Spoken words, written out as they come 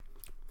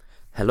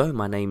Hello,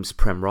 my name's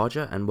Prem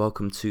Raja, and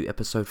welcome to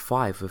episode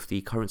 5 of the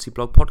Currency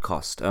Blog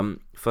podcast.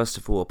 First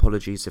of all,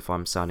 apologies if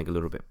I'm sounding a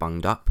little bit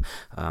bunged up.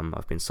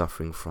 I've been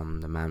suffering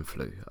from the man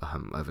flu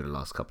over the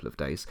last couple of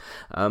days.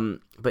 But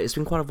it's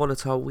been quite a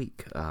volatile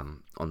week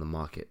on the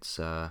markets.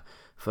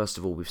 First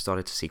of all, we've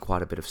started to see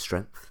quite a bit of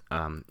strength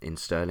in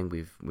sterling.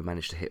 We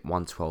managed to hit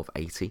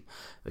 112.80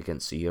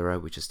 against the euro,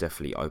 which has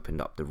definitely opened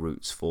up the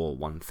routes for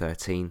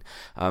 113.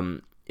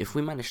 If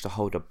we manage to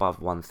hold above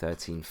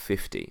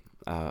 113.50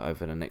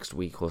 over the next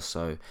week or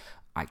so,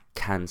 I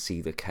can see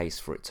the case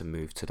for it to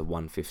move to the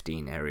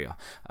 115 area.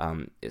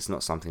 It's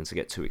not something to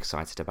get too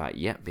excited about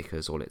yet,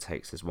 because all it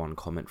takes is one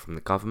comment from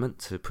the government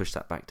to push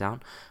that back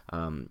down.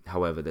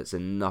 However, there's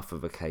enough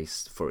of a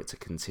case for it to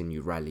continue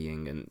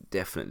rallying, and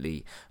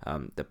definitely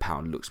the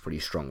pound looks pretty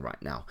strong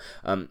right now.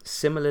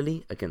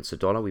 Similarly, against the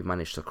dollar, we've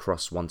managed to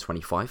cross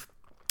 125.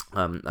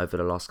 Over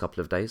the last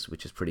couple of days,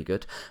 which is pretty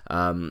good.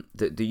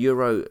 The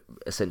euro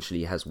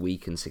essentially has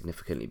weakened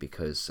significantly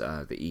because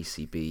the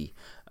ECB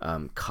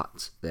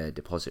cut their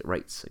deposit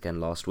rates again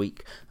last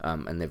week,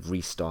 and they've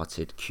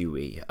restarted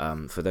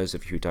QE. For those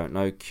of you who don't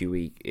know,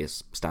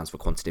 QE stands for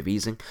quantitative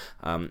easing,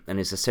 and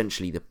is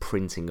essentially the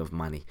printing of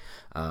money,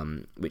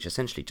 which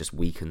essentially just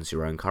weakens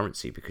your own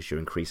currency because you're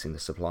increasing the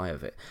supply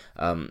of it.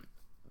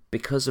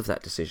 Because of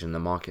that decision, the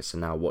markets are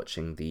now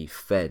watching the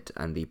Fed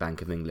and the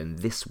Bank of England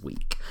this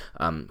week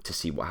to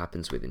see what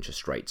happens with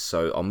interest rates.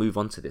 So I'll move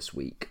on to this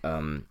week.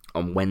 On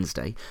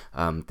Wednesday,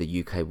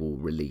 the UK will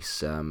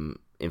release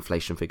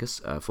inflation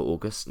figures for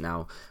August.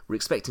 Now, we're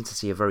expecting to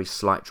see a very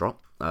slight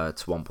drop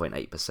to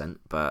 1.8%,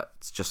 but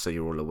just so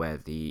you're all aware,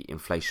 the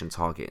inflation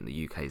target in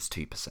the UK is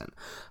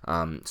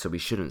 2%. So we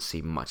shouldn't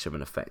see much of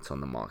an effect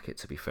on the market,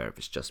 to be fair, if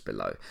it's just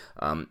below.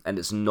 And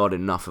it's not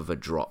enough of a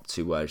drop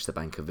to urge the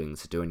Bank of England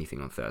to do anything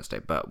on Thursday,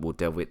 but we'll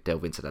delve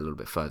into that a little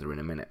bit further in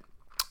a minute.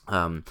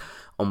 On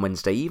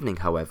Wednesday evening,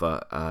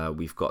 however,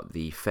 we've got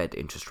the Fed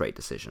interest rate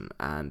decision,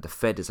 and the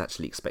Fed is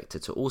actually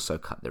expected to also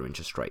cut their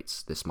interest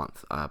rates this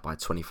month by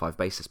 25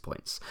 basis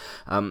points.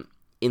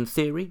 In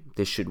theory,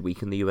 this should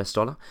weaken the US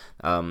dollar.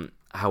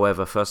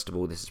 However, first of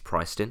all, this is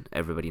priced in.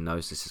 Everybody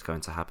knows this is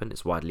going to happen.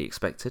 It's widely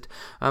expected.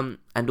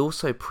 And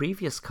also,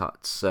 previous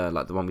cuts,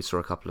 like the one we saw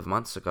a couple of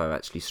months ago,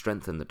 actually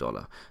strengthened the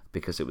dollar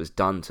because it was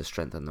done to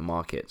strengthen the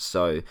market.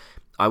 So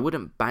I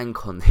wouldn't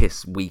bank on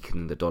this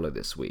weakening the dollar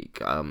this week.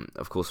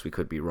 Of course, we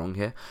could be wrong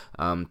here.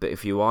 But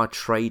if you are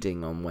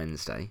trading on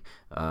Wednesday,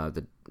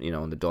 on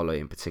the dollar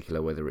in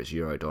particular, whether it's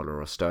euro dollar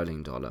or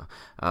sterling dollar,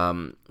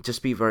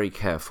 just be very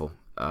careful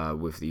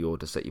with the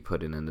orders that you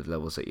put in and the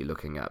levels that you're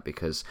looking at,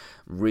 because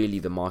really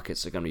the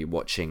markets are going to be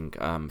watching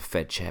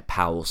Fed Chair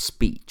Powell's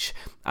speech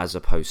as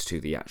opposed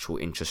to the actual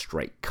interest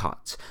rate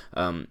cut.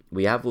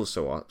 We have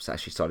also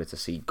actually started to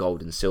see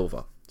gold and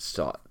silver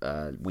start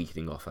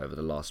weakening off over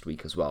the last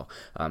week as well.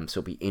 So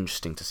it'll be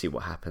interesting to see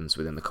what happens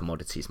within the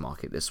commodities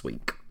market this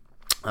week.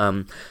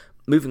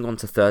 Moving on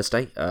to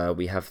Thursday,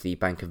 we have the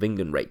Bank of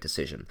England rate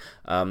decision.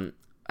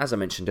 As I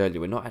mentioned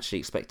earlier, we're not actually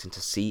expecting to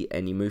see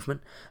any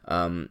movement,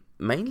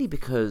 mainly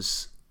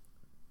because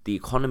the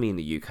economy in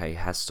the UK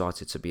has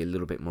started to be a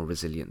little bit more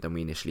resilient than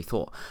we initially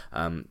thought.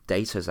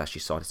 Data has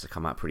actually started to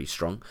come out pretty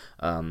strong.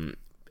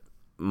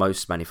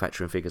 Most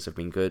manufacturing figures have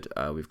been good.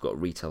 We've got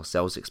retail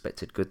sales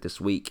expected good this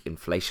week.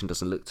 Inflation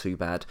doesn't look too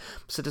bad.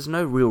 So there's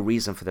no real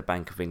reason for the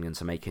Bank of England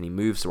to make any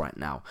moves right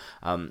now.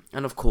 And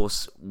of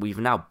course, we've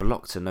now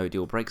blocked a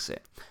no-deal Brexit,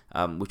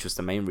 which was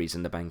the main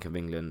reason the Bank of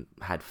England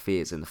had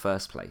fears in the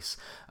first place.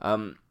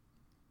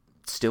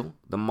 Still,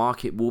 the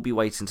market will be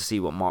waiting to see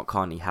what Mark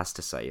Carney has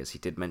to say, as he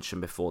did mention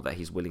before that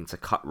he's willing to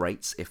cut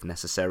rates if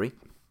necessary.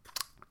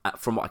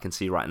 From what I can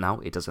see right now,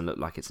 it doesn't look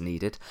like it's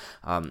needed.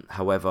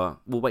 However,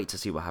 we'll wait to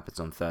see what happens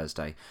on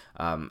Thursday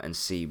and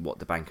see what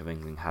the Bank of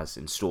England has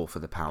in store for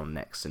the pound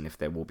next, and if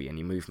there will be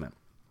any movement.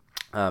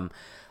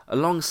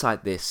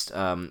 Alongside this,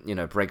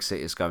 Brexit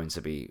is going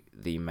to be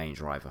the main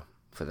driver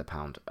for the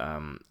pound.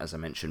 As I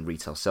mentioned,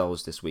 retail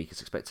sales this week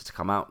is expected to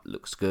come out.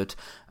 Looks good.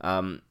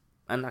 And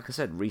like I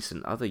said,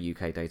 recent other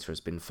UK data has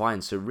been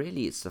fine. So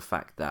really, it's the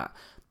fact that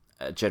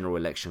a general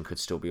election could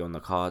still be on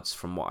the cards.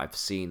 From what I've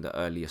seen, the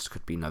earliest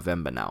could be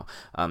November now.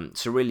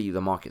 So really,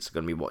 the markets are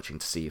going to be watching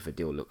to see if a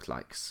deal looks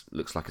like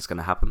it's going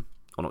to happen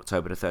on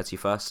October the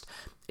 31st.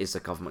 Is the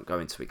government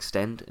going to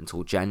extend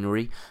until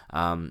January?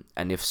 And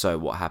if so,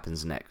 what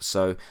happens next?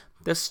 So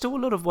there's still a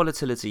lot of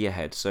volatility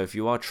ahead. So if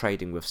you are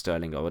trading with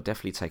sterling, I would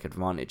definitely take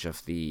advantage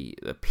of the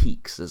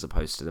peaks as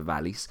opposed to the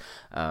valleys,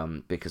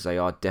 because they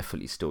are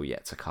definitely still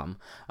yet to come.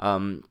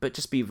 But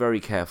just be very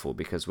careful,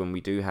 because when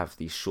we do have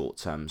these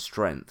short-term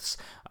strengths,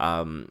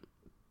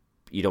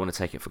 you don't want to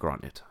take it for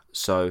granted.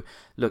 So,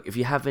 look, if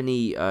you have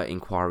any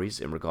inquiries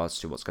in regards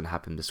to what's going to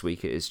happen this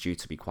week, it is due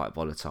to be quite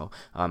volatile.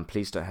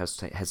 Please don't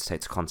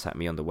hesitate to contact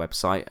me on the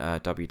website,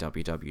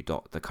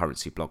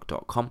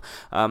 www.thecurrencyblog.com.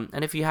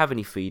 And if you have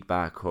any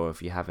feedback, or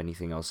if you have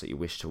anything else that you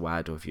wish to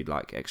add, or if you'd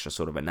like extra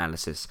sort of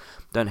analysis,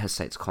 don't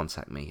hesitate to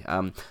contact me.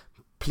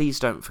 Please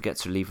don't forget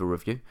to leave a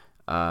review.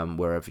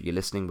 Wherever you're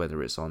listening,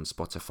 whether it's on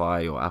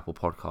Spotify or Apple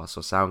Podcasts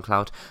or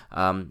SoundCloud.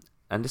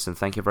 And listen,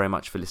 thank you very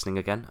much for listening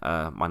again.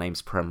 My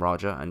name's Prem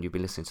Raja, and you've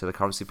been listening to the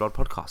Currency Blog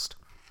podcast.